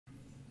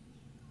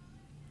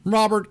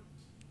Robert,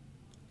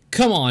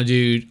 come on,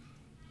 dude.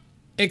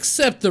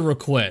 Accept the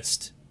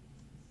request.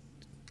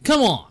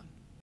 Come on.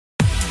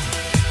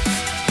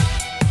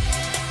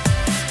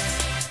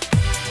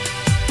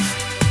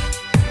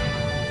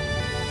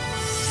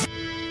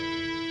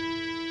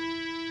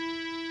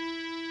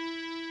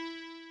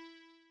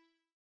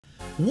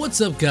 What's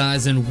up,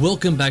 guys, and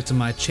welcome back to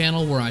my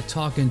channel where I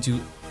talk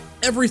into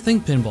everything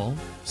pinball.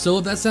 So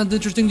if that sounds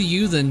interesting to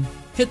you, then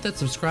hit that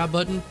subscribe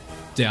button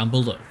down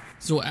below.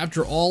 So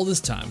after all this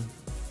time,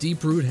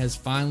 Deeproot has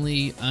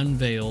finally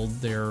unveiled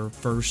their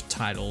first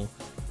title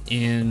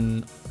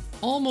in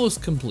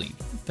almost complete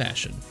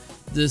fashion.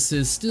 This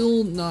is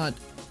still not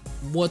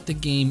what the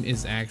game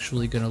is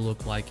actually going to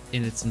look like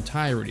in its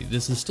entirety.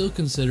 This is still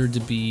considered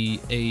to be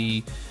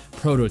a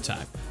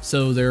prototype,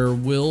 so there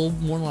will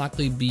more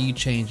likely be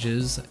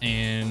changes,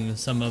 and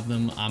some of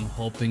them I'm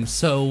hoping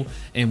so,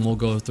 and we'll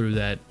go through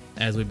that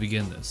as we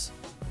begin this.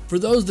 For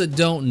those that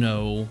don't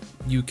know,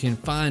 you can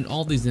find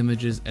all these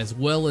images as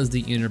well as the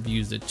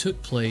interviews that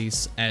took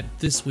place at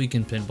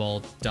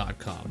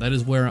thisweekinpinball.com. That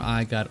is where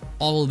I got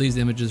all of these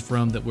images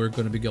from that we're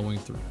going to be going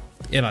through.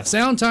 If I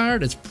sound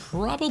tired, it's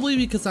probably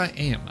because I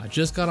am. I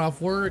just got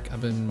off work.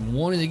 I've been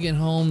wanting to get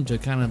home to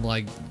kind of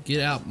like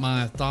get out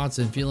my thoughts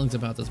and feelings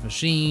about this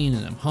machine,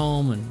 and I'm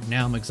home and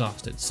now I'm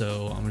exhausted.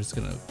 So I'm just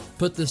gonna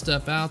put this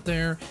stuff out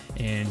there,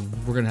 and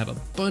we're gonna have a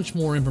bunch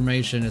more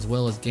information as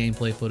well as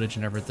gameplay footage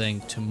and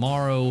everything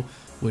tomorrow,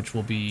 which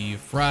will be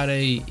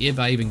Friday. If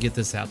I even get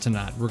this out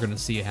tonight, we're gonna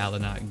see how the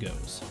night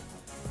goes.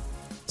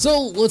 So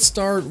let's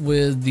start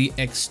with the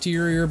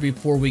exterior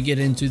before we get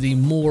into the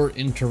more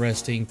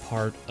interesting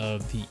part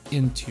of the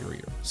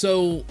interior.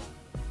 So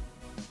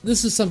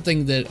this is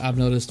something that I've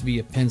noticed to be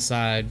a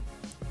Pinside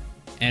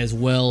as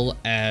well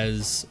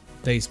as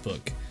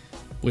Facebook,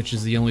 which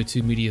is the only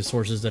two media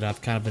sources that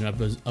I've kind of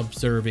been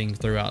observing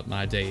throughout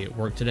my day at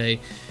work today.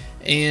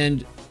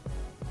 And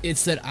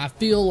it's that I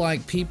feel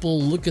like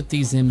people look at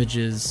these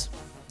images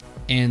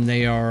and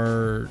they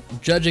are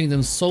judging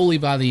them solely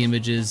by the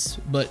images,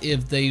 but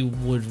if they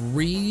would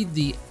read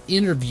the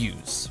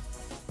interviews,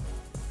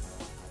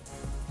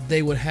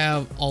 they would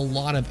have a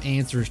lot of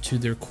answers to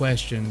their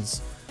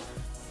questions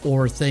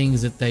or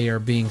things that they are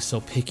being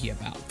so picky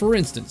about. For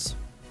instance,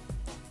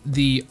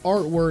 the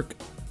artwork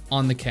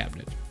on the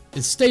cabinet.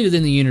 It's stated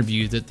in the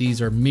interview that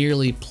these are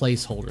merely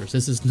placeholders.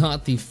 This is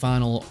not the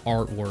final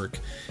artwork,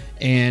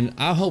 and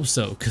I hope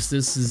so, because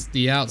this is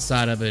the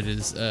outside of it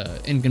is,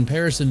 in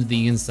comparison to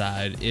the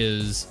inside,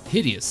 is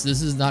hideous.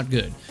 This is not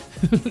good.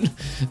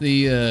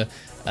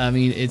 I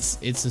mean, it's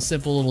a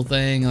simple little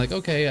thing, like,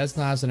 okay, that's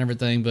nice and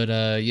everything, but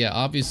yeah,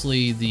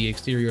 obviously the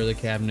exterior of the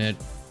cabinet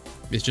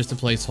is just a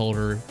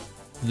placeholder,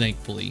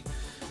 thankfully.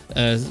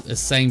 The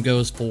same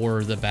goes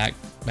for the back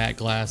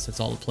glass. It's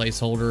all a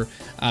placeholder.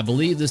 I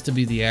believe this to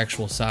be the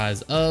actual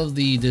size of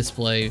the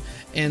display,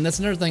 and that's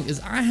another thing,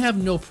 is I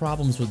have no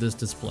problems with this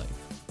display.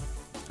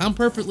 I'm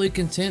perfectly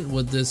content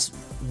with this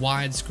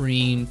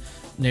widescreen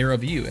narrow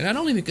view, and I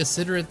don't even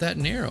consider it that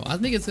narrow. I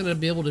think it's going to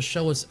be able to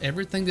show us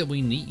everything that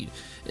we need,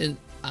 and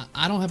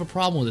I don't have a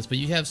problem with this. But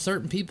you have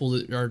certain people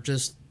that are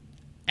just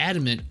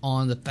adamant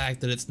on the fact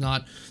that it's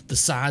not the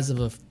size of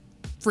a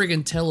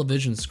friggin'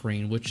 television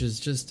screen, which is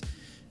just,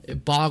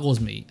 it boggles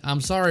me. I'm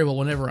sorry, but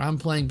whenever I'm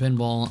playing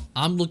pinball,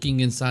 I'm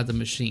looking inside the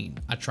machine.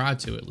 I try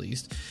to, at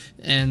least,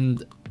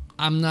 and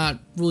I'm not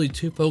really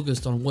too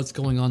focused on what's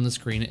going on the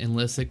screen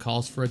unless it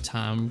calls for a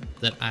time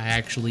that I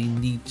actually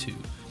need to.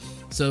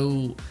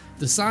 So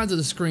the size of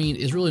the screen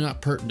is really not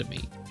pertinent to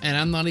me, and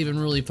I'm not even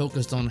really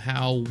focused on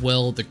how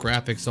well the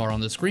graphics are on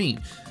the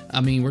screen.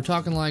 I mean, we're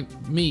talking like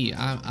me.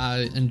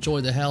 I enjoy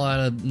the hell out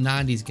of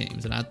 90s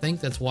games, and I think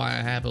that's why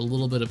I have a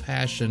little bit of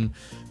passion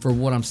for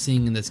what I'm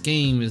seeing in this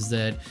game, is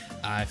that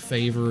I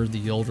favor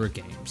the older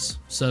games.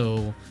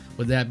 So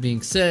with that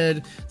being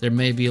said, there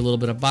may be a little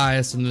bit of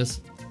bias in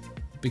this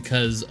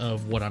because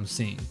of what I'm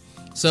seeing.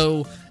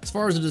 So as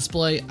far as the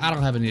display, I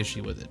don't have an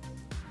issue with it.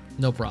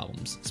 No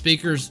problems.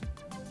 Speakers,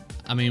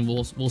 I mean,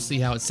 we'll see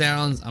how it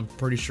sounds. I'm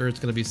pretty sure it's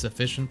going to be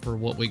sufficient for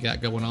what we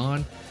got going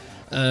on.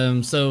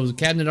 So the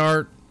cabinet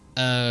art,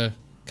 kind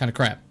of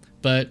crap,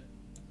 but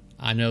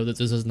I know that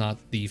this is not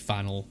the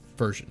final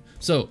version.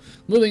 So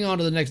moving on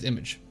to the next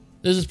image.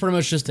 This is pretty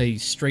much just a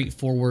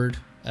straightforward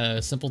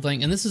simple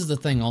thing, and this is the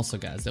thing also,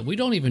 guys, that we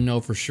don't even know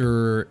for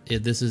sure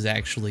if this is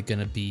actually going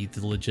to be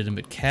the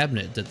legitimate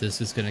cabinet that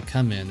this is going to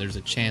come in. There's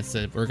a chance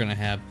that we're going to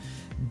have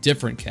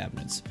different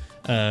cabinets,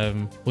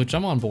 which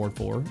I'm on board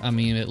for. I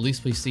mean, at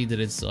least we see that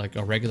it's like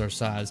a regular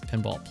size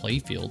pinball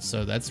playfield,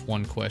 so that's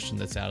one question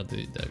that's out of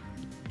the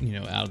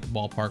out of the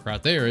ballpark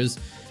right there, is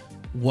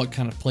what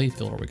kind of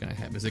playfield are we going to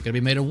have? Is it going to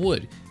be made of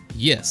wood?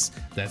 Yes,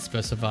 that's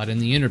specified in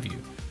the interview.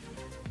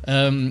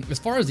 As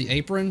far as the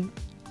apron,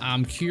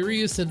 I'm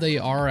curious if they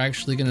are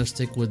actually going to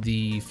stick with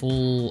the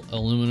full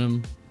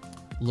aluminum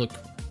look,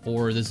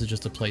 or this is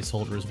just a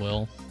placeholder as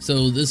well.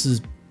 So this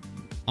is,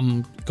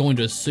 I'm going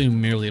to assume,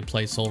 merely a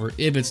placeholder.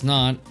 If it's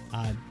not,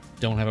 I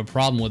don't have a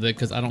problem with it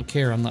because I don't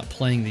care. I'm not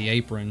playing the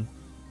apron.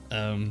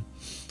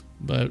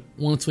 But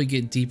once we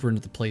get deeper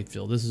into the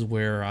playfield, this is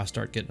where I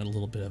start getting a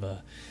little bit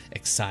of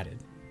excited.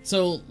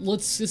 So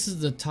this is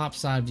the top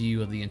side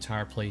view of the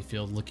entire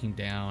playfield looking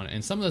down,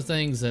 and some of the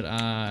things that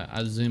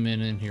I zoom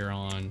in here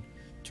on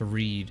to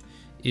read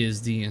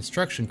is the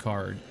instruction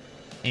card,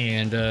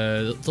 and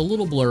it's a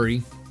little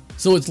blurry,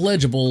 so it's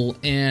legible,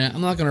 and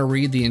I'm not going to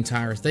read the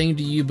entire thing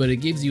to you, but it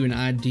gives you an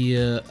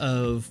idea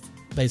of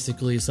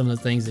basically some of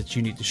the things that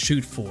you need to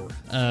shoot for.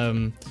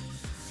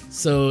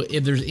 So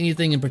if there's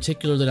anything in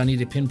particular that I need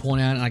to pinpoint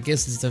out, and I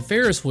guess it's the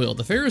Ferris wheel.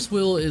 The Ferris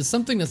wheel is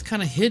something that's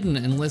kind of hidden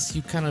unless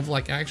you kind of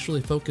like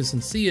actually focus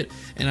and see it,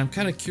 and I'm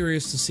kind of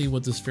curious to see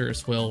what this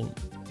Ferris wheel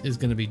is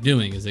going to be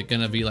doing. Is it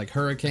going to be like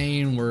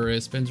Hurricane where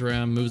it spins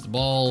around, moves the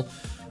ball?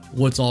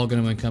 What's all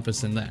going to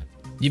encompass in that?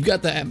 You've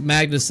got the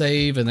Magna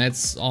save, and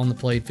that's on the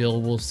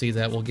playfield. We'll see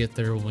that. We'll get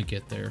there when we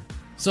get there.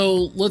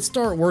 So let's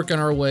start working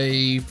our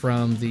way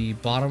from the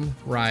bottom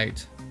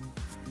right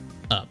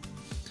up.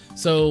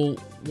 So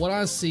what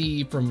I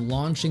see from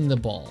launching the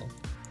ball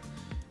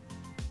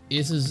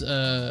is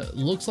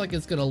looks like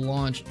it's going to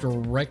launch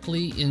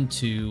directly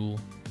into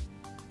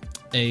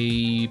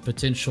a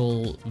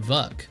potential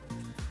vuck.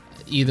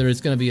 Either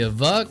it's going to be a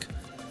vuck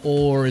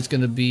or it's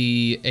going to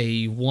be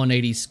a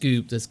 180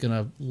 scoop that's going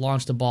to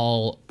launch the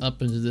ball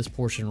up into this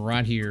portion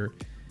right here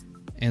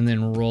and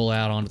then roll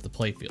out onto the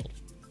playfield.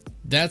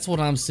 That's what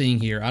I'm seeing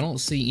here. I don't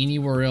see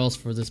anywhere else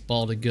for this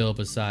ball to go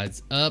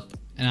besides up,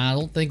 and I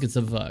don't think it's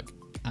a vuck.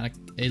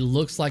 It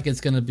looks like it's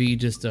going to be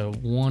just a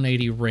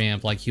 180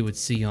 ramp like you would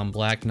see on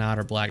Black Knight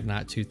or Black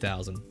Knight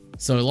 2000.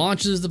 So it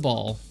launches the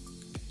ball.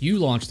 You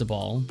launch the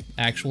ball,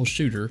 actual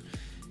shooter,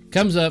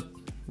 comes up,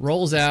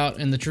 rolls out,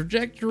 and the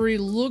trajectory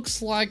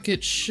looks like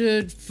it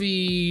should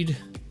feed,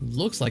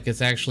 looks like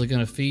it's actually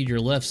going to feed your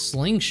left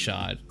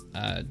slingshot.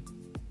 I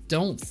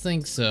don't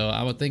think so.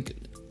 I would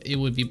think it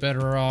would be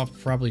better off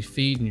probably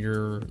feeding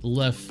your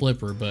left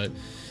flipper, but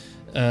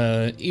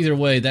either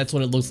way, that's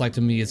what it looks like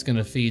to me. It's going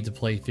to feed the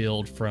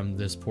playfield from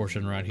this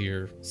portion right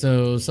here.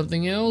 So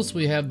something else,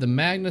 we have the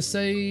Magna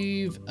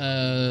save,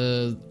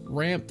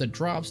 ramp that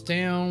drops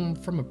down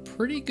from a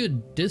pretty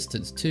good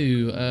distance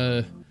too.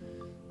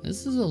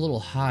 This is a little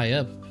high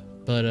up,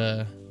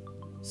 but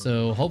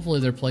so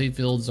hopefully their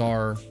playfields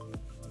are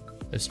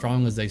as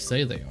strong as they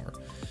say they are.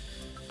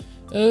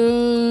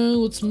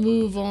 Let's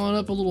move on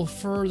up a little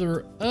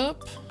further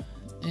up.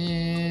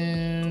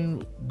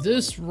 And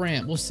this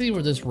ramp, we'll see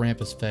where this ramp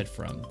is fed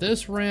from.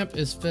 This ramp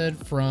is fed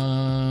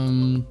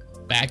from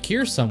back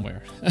here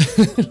somewhere.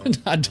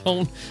 I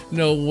don't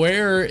know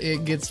where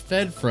it gets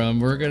fed from.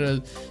 We're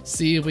gonna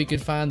see if we can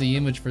find the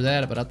image for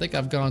that, but I think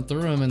I've gone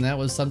through them, and that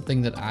was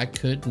something that I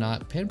could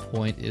not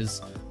pinpoint, is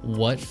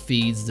what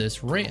feeds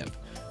this ramp.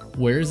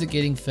 Where is it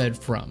getting fed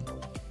from?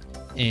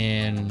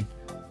 And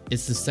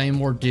it's the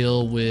same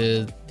ordeal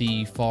with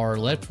the far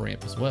left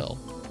ramp as well.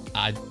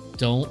 I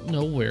don't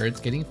know where it's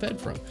getting fed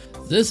from.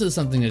 This is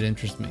something that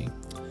interests me.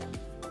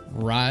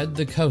 Ride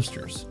the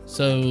coasters.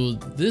 So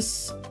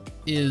this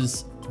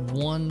is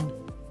one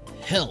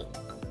hell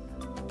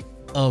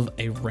of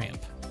a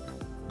ramp.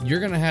 You're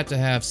gonna have to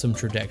have some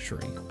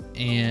trajectory,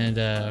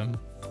 and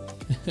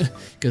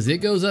because it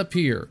goes up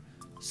here,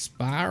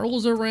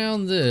 spirals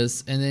around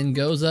this, and then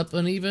goes up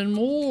an even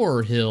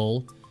more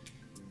hill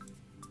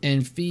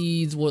and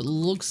feeds what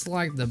looks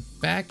like the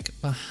back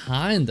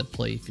behind the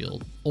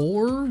playfield,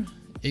 or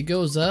it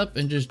goes up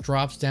and just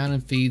drops down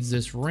and feeds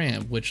this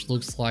ramp, which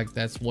looks like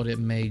that's what it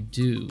may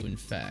do, in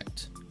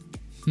fact.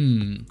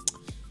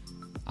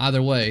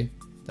 Either way,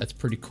 that's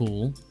pretty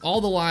cool.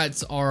 All the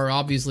lights are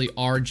obviously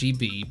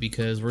RGB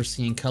because we're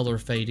seeing color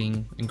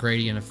fading and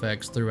gradient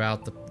effects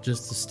throughout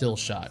just the still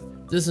shot.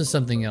 This is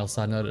something else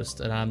I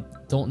noticed, and I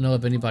don't know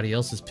if anybody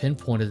else has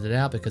pinpointed it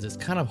out because it's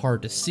kind of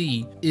hard to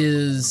see,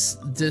 is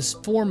this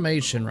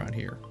formation right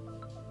here.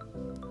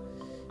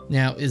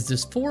 Now, is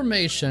this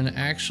formation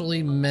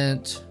actually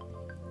meant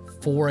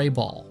for a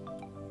ball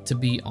to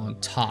be on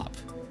top,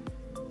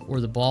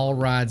 where the ball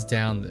rides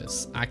down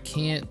this? I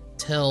can't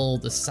tell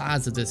the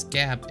size of this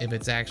gap if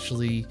it's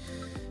actually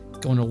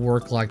going to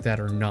work like that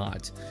or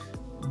not.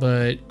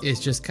 But it's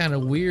just kind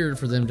of weird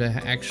for them to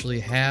actually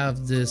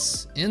have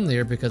this in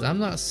there, because I'm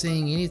not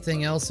seeing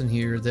anything else in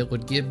here that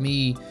would give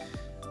me,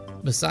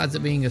 besides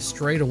it being a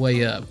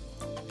straightaway up.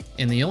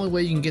 And the only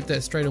way you can get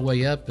that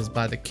straightaway up is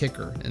by the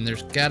kicker, and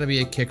there's got to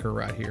be a kicker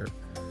right here.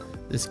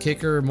 This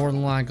kicker more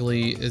than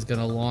likely is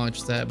going to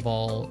launch that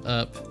ball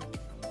up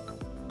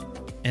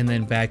and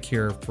then back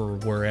here for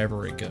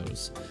wherever it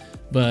goes.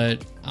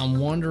 But I'm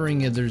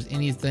wondering if there's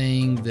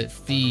anything that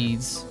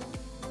feeds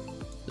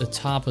the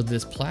top of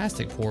this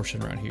plastic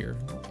portion right here,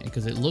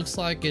 because it looks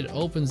like it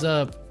opens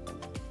up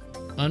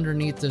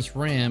underneath this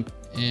ramp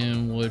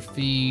and would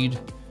feed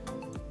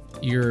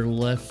your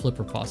left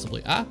flipper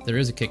possibly. There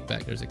is a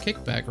kickback. There's a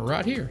kickback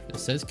right here. It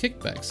says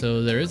kickback.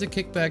 So there is a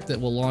kickback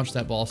that will launch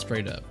that ball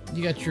straight up.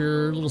 You got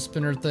your little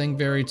spinner thing,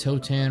 very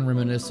Totan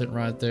reminiscent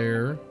right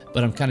there.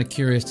 But I'm kind of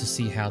curious to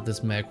see how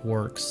this mech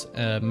works.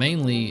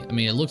 Mainly, I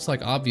mean, it looks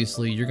like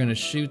obviously you're going to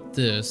shoot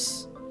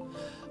this.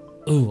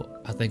 Ooh,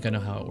 I think I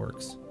know how it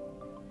works.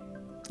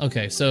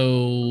 Okay,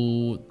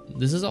 so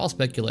this is all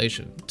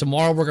speculation.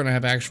 Tomorrow we're gonna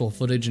have actual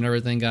footage and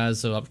everything, guys,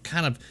 so I'm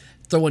kind of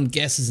throwing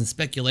guesses and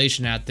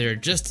speculation out there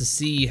just to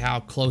see how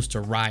close to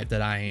right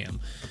that I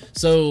am.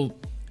 So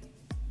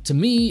to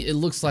me, it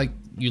looks like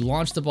you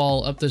launch the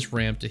ball up this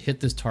ramp to hit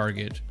this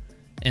target,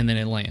 and then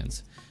it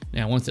lands.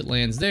 Now, once it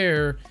lands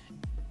there,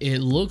 it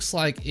looks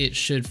like it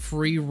should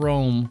free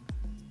roam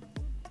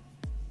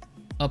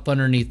up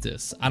underneath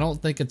this. I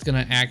don't think it's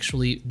gonna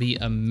actually be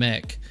a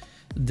mech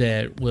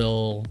that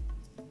will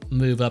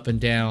move up and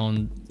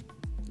down,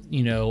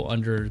 you know,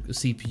 under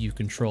CPU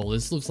control.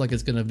 This looks like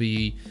it's gonna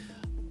be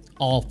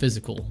all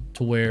physical,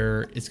 to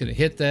where it's gonna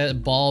hit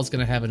that ball, is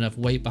gonna have enough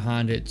weight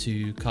behind it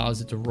to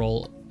cause it to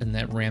roll, and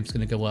that ramp's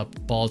gonna go up,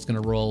 ball's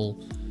gonna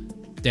roll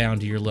down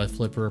to your left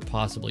flipper,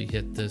 possibly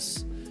hit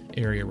this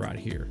area right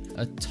here.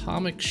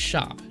 Atomic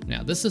Shop.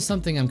 Now this is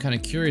something I'm kind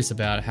of curious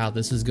about how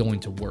this is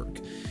going to work.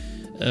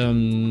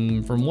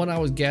 From what I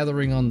was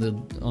gathering on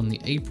the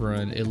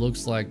apron, it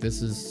looks like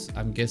this is,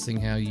 I'm guessing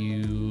how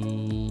you,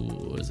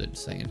 what is it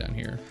saying down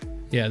here?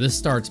 Yeah, this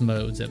starts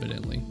modes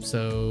evidently.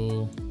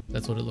 So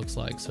that's what it looks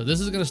like. So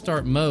this is gonna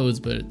start modes,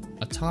 but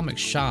Atomic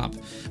Shop,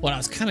 what I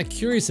was kind of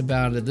curious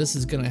about it, this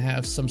is gonna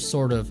have some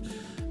sort of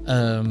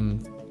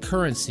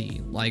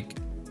currency, like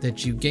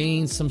that you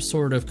gain some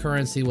sort of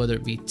currency, whether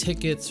it be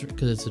tickets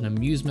because it's an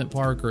amusement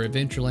park or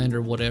Adventureland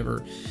or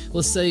whatever.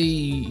 Let's say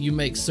you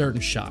make certain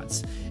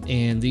shots,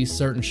 and these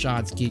certain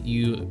shots get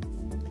you,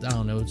 I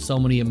don't know, so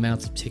many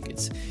amounts of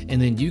tickets,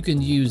 and then you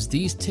can use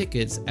these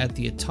tickets at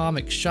the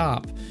Atomic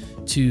Shop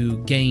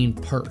to gain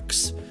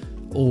perks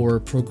or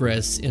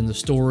progress in the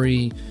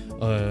story,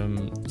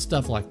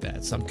 stuff like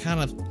that. So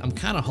I'm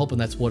kind of hoping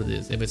that's what it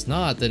is. If it's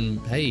not, then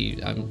hey,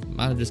 I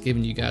might have just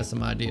given you guys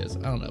some ideas.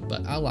 I don't know,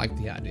 but I like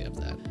the idea of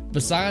that.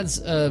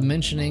 Besides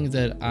mentioning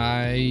that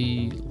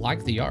I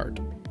like the art,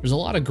 there's a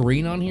lot of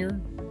green on here,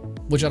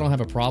 which I don't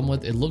have a problem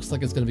with. It looks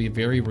like it's going to be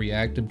very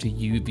reactive to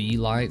UV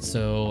light,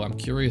 so I'm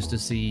curious to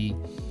see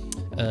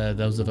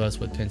those of us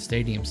with Penn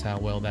Stadiums how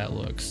well that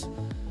looks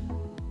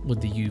with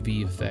the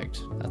UV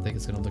effect. I think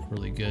it's gonna look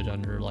really good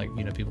under, like,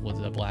 you know, people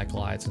with the black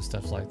lights and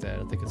stuff like that.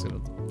 I think it's gonna,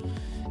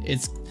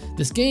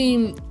 this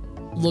game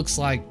looks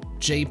like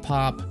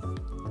J-pop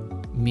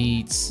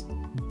meets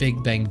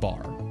Big Bang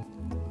Bar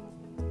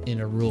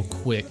in a real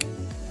quick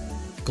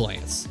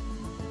glance.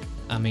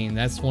 I mean,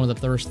 that's one of the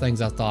first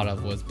things I thought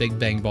of was Big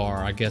Bang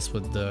Bar, I guess,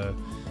 with the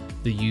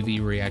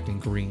UV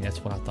reacting green.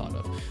 That's what I thought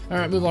of. All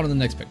right, move on to the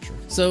next picture.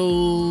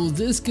 So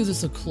this gives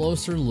us a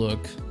closer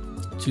look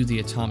to the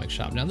Atomic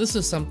Shop. Now this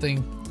is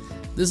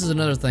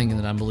another thing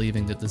that I'm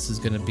believing that this is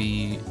going to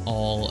be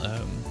all,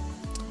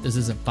 this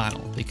isn't final,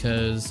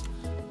 because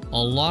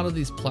a lot of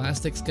these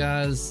plastics,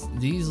 guys,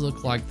 these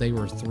look like they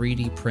were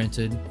 3D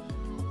printed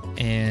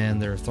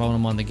and they're throwing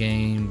them on the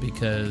game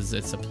because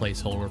it's a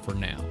placeholder for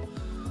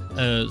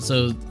now.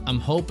 So I'm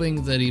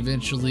hoping that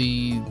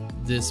eventually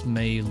this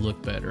may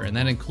look better, and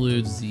that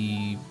includes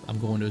I'm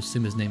going to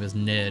assume his name is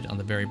Ned on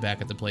the very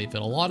back of the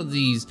playfield. A lot of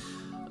these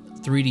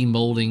 3D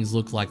moldings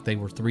look like they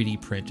were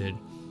 3D printed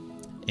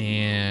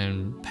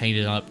and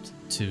painted up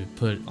to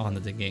put onto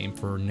the game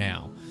for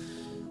now.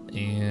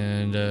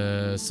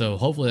 And so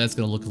hopefully that's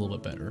going to look a little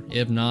bit better.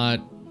 If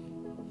not,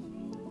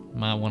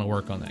 might want to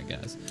work on that,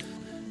 guys.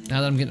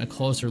 Now that I'm getting a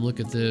closer look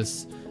at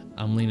this,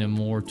 I'm leaning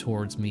more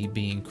towards me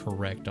being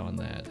correct on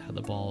that. How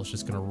the ball is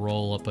just going to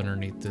roll up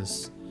underneath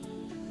this.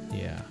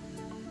 Yeah.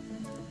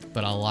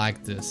 But I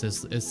like this.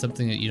 It's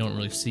something that you don't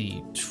really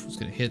see. It's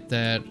going to hit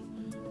that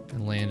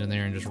and land in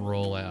there and just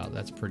roll out.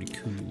 That's pretty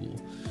cool.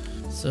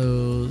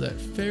 So that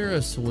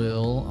Ferris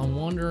wheel, I'm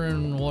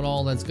wondering what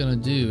all that's gonna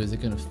do. Is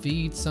it gonna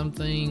feed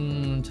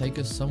something, take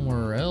us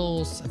somewhere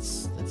else?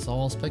 That's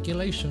all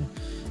speculation.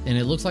 And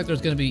it looks like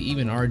there's gonna be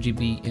even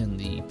RGB in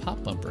the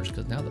pop bumpers,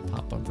 because now the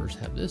pop bumpers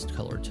have this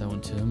color tone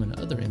to them. In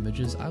other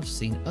images, I've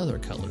seen other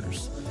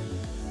colors.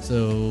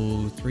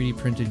 So 3D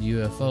printed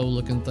UFO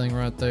looking thing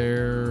right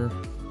there.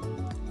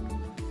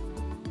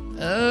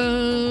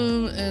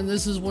 And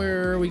this is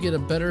where we get a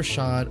better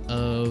shot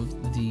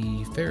of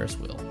the Ferris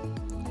wheel.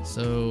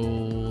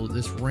 So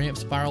this ramp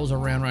spirals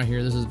around right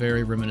here. This is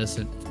very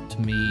reminiscent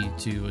to me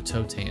to a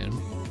Totan.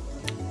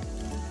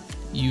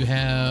 You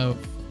have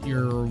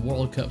your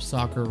World Cup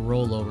soccer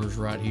rollovers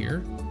right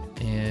here,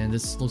 and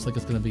this looks like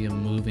it's going to be a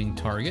moving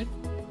target.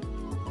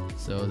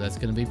 So that's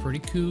going to be pretty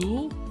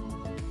cool.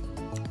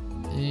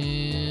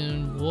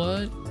 And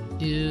what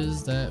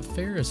is that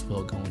Ferris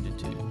wheel going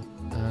to do?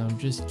 I'm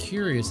just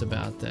curious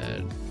about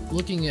that.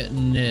 Looking at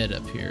Ned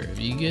up here, if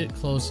you get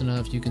close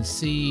enough, you can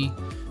see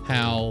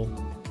how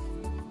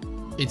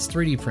it's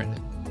 3D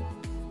printed.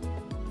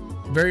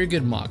 Very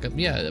good mock-up.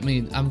 Yeah, I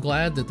mean, I'm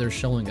glad that they're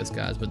showing us,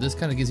 guys, but this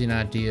kind of gives you an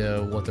idea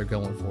of what they're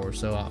going for.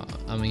 So,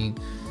 I mean,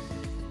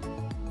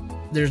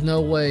 there's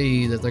no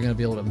way that they're going to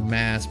be able to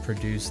mass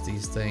produce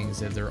these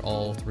things if they're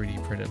all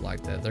 3D printed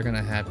like that. They're going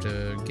to have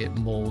to get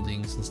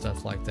moldings and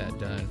stuff like that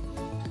done.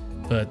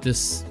 But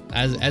this,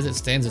 as it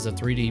stands as a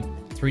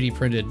 3D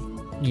printed,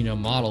 you know,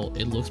 model,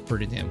 it looks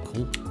pretty damn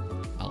cool.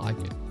 I like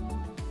it.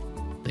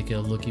 I think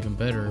it'll look even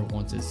better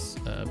once it's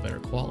better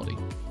quality.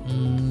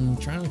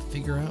 Trying to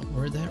figure out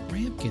where that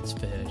ramp gets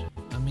fed.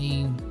 I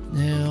mean,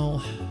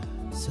 now,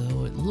 so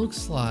it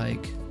looks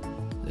like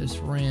this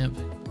ramp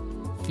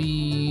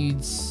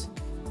feeds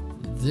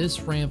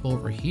this ramp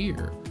over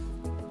here,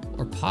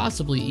 or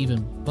possibly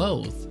even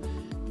both.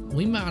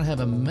 We might have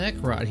a mech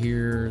right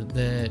here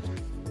that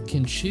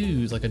can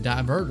choose, like a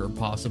diverter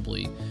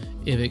possibly,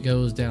 if it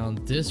goes down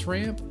this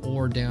ramp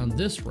or down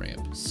this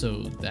ramp.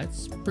 So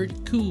that's pretty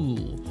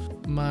cool.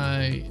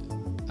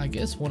 I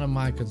guess one of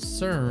my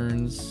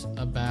concerns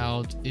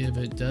about if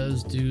it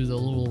does do the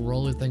little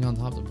roller thing on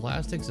top of the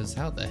plastics is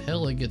how the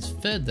hell it gets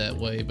fed that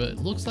way. But it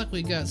looks like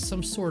we got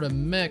some sort of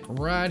mech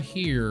right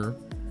here,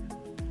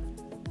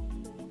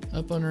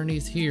 up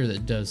underneath here,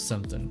 that does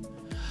something.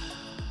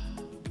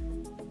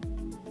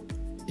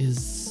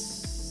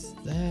 Is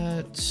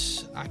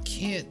that, I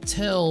can't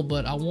tell,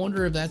 but I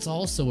wonder if that's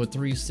also a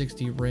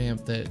 360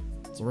 ramp that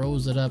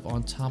throws it up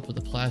on top of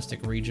the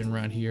plastic region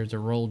right here to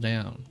roll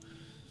down.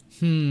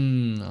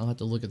 I'll have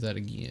to look at that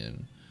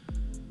again.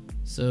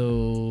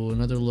 So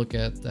another look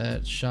at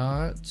that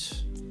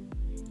shot.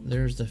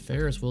 There's the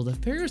Ferris wheel. The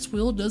Ferris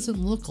wheel doesn't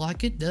look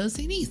like it does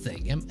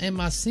anything. Am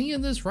I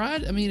seeing this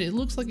right? I mean, it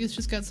looks like it's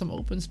just got some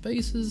open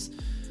spaces,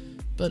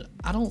 but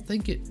I don't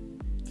think it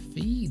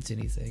feeds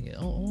anything. The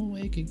only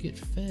way it could get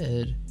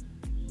fed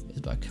is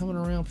by coming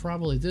around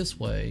probably this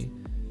way,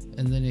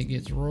 and then it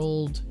gets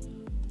rolled.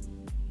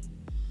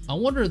 I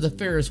wonder if the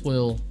Ferris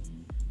wheel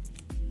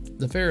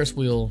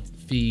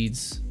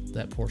feeds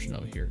that portion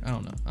over here. I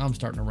don't know. I'm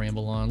starting to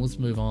ramble on. Let's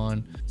move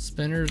on.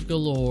 Spinners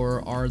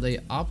galore. Are they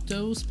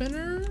opto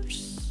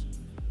spinners?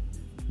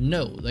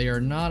 No, they are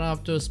not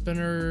opto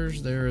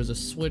spinners. There is a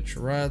switch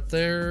right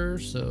there,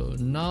 so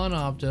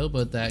non-opto,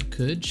 but that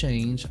could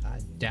change.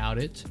 I doubt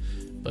it,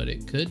 but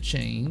it could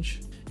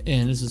change.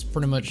 And this is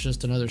pretty much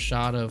just another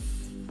shot of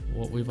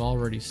what we've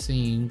already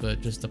seen, but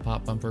just the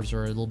pop bumpers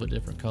are a little bit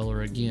different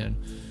color again.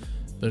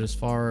 But as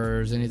far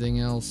as anything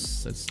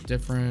else that's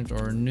different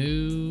or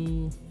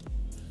new,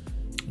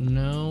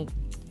 no.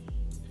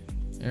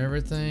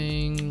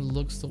 Everything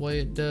looks the way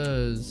it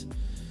does.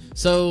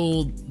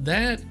 So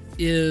that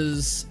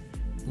is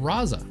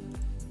RAZA.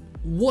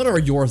 What are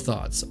your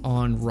thoughts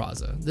on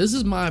RAZA? This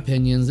is my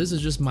opinions. This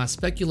is just my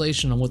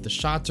speculation on what the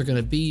shots are going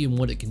to be and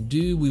what it can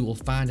do. We will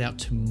find out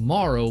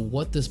tomorrow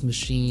what this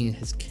machine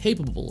is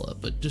capable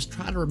of. But just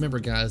try to remember,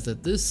 guys,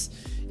 that this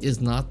is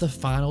not the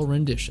final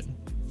rendition.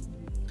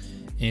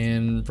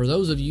 And for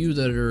those of you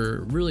that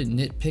are really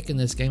nitpicking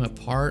this game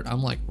apart,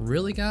 I'm like,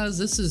 really, guys?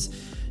 This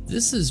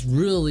is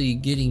really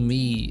getting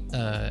me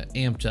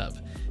amped up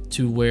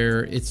to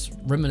where it's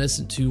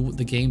reminiscent to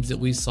the games that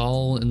we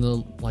saw in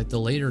the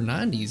later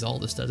 90s, all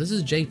this stuff. This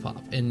is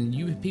J-pop, and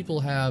you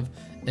people have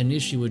an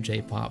issue with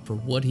J-pop for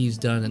what he's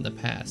done in the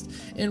past.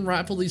 And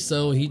rightfully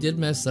so, he did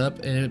mess up,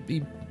 and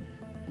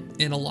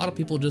a lot of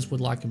people just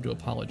would like him to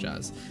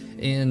apologize.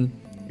 And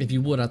if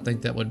you would, I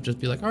think that would just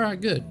be like, all right,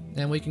 good,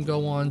 and we can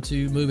go on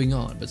to moving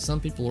on. But some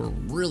people are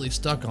really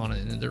stuck on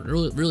it, and they're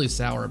really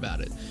sour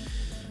about it.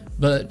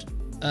 But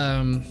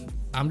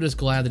I'm just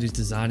glad that he's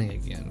designing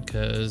again,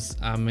 because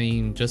I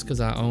mean, just because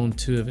I own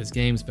 2 of his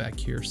games back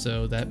here,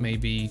 so that may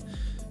be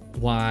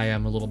why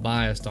I'm a little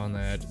biased on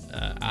that.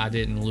 I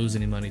didn't lose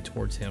any money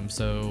towards him,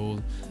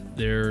 so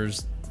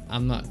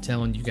I'm not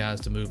telling you guys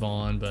to move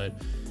on, but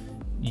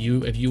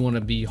if you want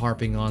to be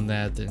harping on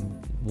that, then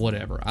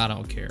whatever, I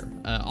don't care.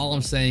 All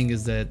I'm saying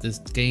is that this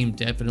game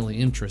definitely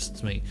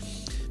interests me.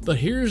 But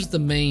here's the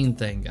main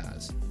thing,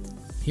 guys.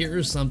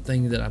 Here's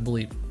something that I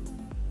believe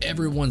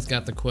everyone's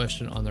got the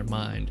question on their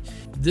mind.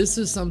 This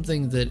is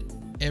something that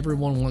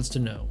everyone wants to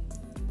know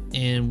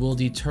and will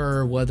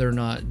deter whether or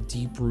not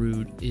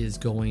Deeproot is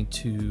going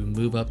to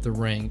move up the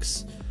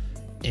ranks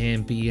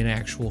and be an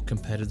actual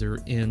competitor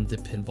in the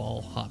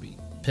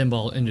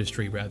pinball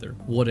industry rather,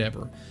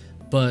 whatever.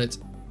 But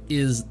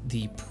is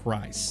the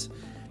price.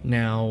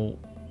 Now,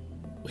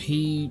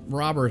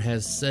 Robert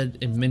has said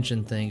and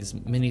mentioned things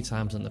many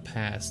times in the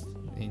past,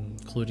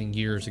 including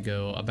years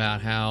ago,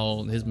 about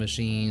how his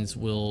machines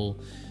will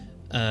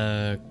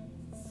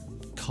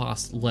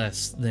cost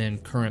less than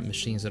current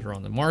machines that are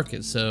on the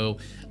market. So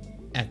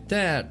at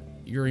that,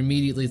 you're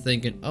immediately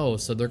thinking, oh,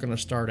 so they're going to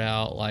start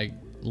out like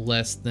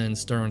less than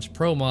Stern's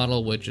Pro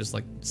model, which is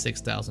like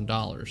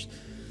 $6,000.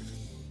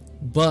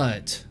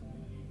 But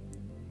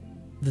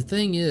the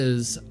thing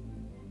is,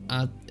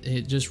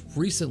 it just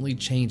recently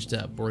changed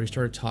up where he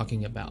started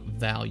talking about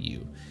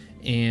value.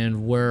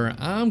 And where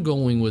I'm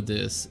going with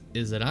this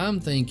is that I'm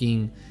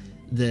thinking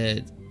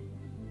that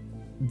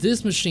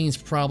this machine's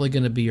probably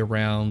going to be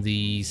around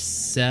the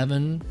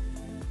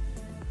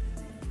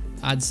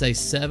I'd say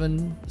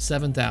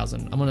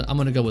 7,000. I'm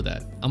gonna go with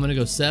that. I'm gonna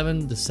go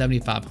 7 to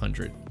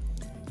 7,500.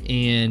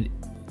 And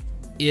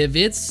if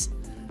it's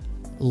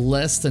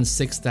less than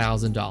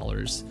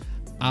 $6,000,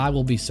 I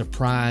will be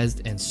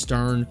surprised, and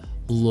Stern,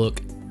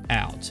 look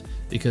out.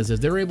 Because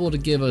if they're able to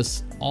give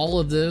us all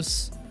of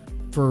this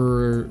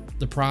for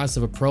the price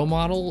of a Pro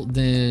model,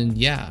 then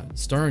yeah,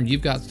 Stern,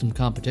 you've got some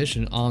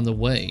competition on the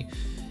way.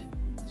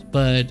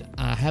 but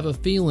I have a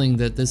feeling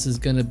that this is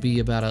going to be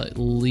about at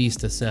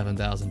least a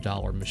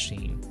 $7,000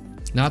 machine.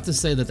 Not to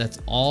say that that's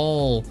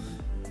all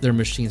their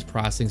machines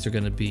pricings are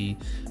going to be,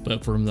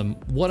 but from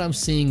what I'm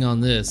seeing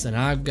on this, and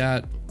I've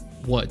got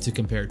what to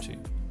compare to.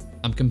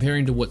 I'm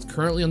comparing to what's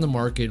currently on the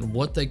market,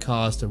 what they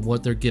cost, and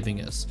what they're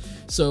giving us.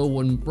 So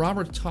when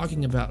Robert's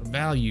talking about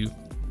value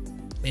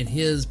and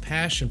his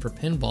passion for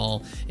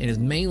pinball, and his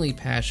mainly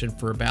passion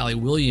for Bally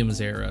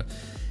Williams era,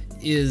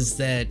 is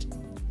that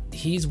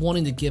he's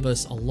wanting to give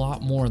us a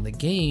lot more in the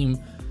game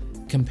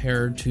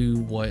compared to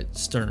what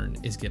Stern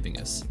is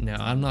giving us. Now,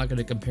 I'm not going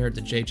to compare it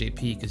to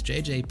JJP because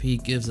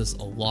JJP gives us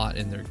a lot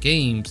in their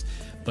games,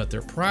 but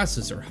their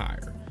prices are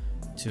higher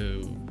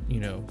to, you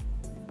know,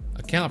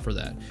 account for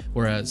that.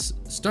 Whereas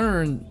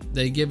Stern,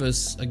 they give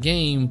us a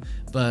game,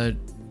 but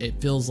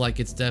it feels like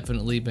it's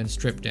definitely been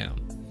stripped down.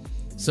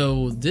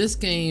 So this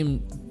game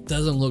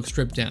doesn't look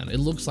stripped down. It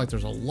looks like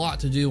there's a lot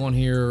to do on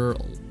here, a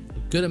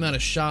good amount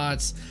of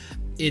shots.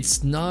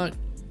 It's not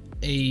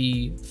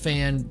a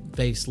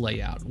fan-based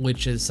layout,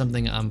 which is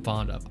something I'm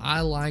fond of.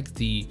 I like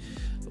the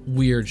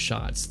weird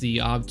shots,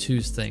 the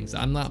obtuse things.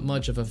 I'm not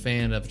much of a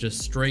fan of just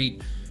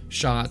straight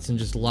shots and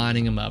just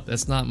lining them up.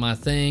 That's not my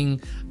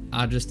thing.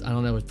 I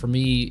don't know, for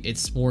me,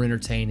 it's more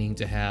entertaining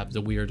to have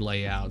the weird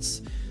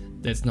layouts.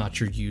 That's not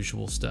your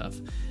usual stuff.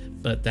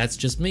 But that's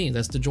just me.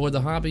 That's the joy of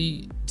the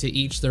hobby, to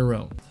each their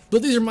own.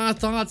 But these are my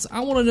thoughts. I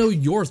want to know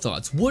your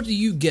thoughts. What do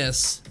you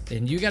guess?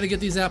 And you got to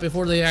get these out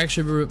before they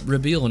actually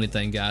reveal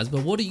anything, guys.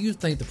 But what do you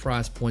think the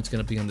price point's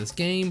going to be on this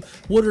game?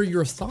 What are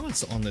your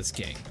thoughts on this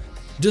game?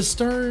 Does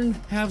Stern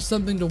have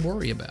something to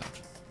worry about?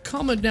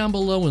 Comment down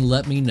below and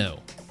let me know.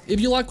 If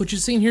you like what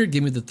you've seen here,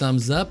 give me the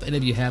thumbs up. And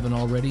if you haven't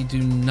already,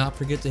 do not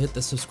forget to hit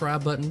the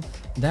subscribe button.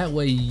 That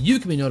way you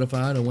can be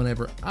notified of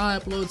whenever I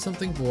upload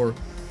something for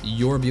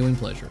your viewing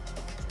pleasure.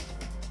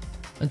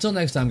 Until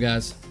next time,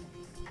 guys,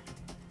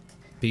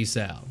 peace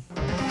out.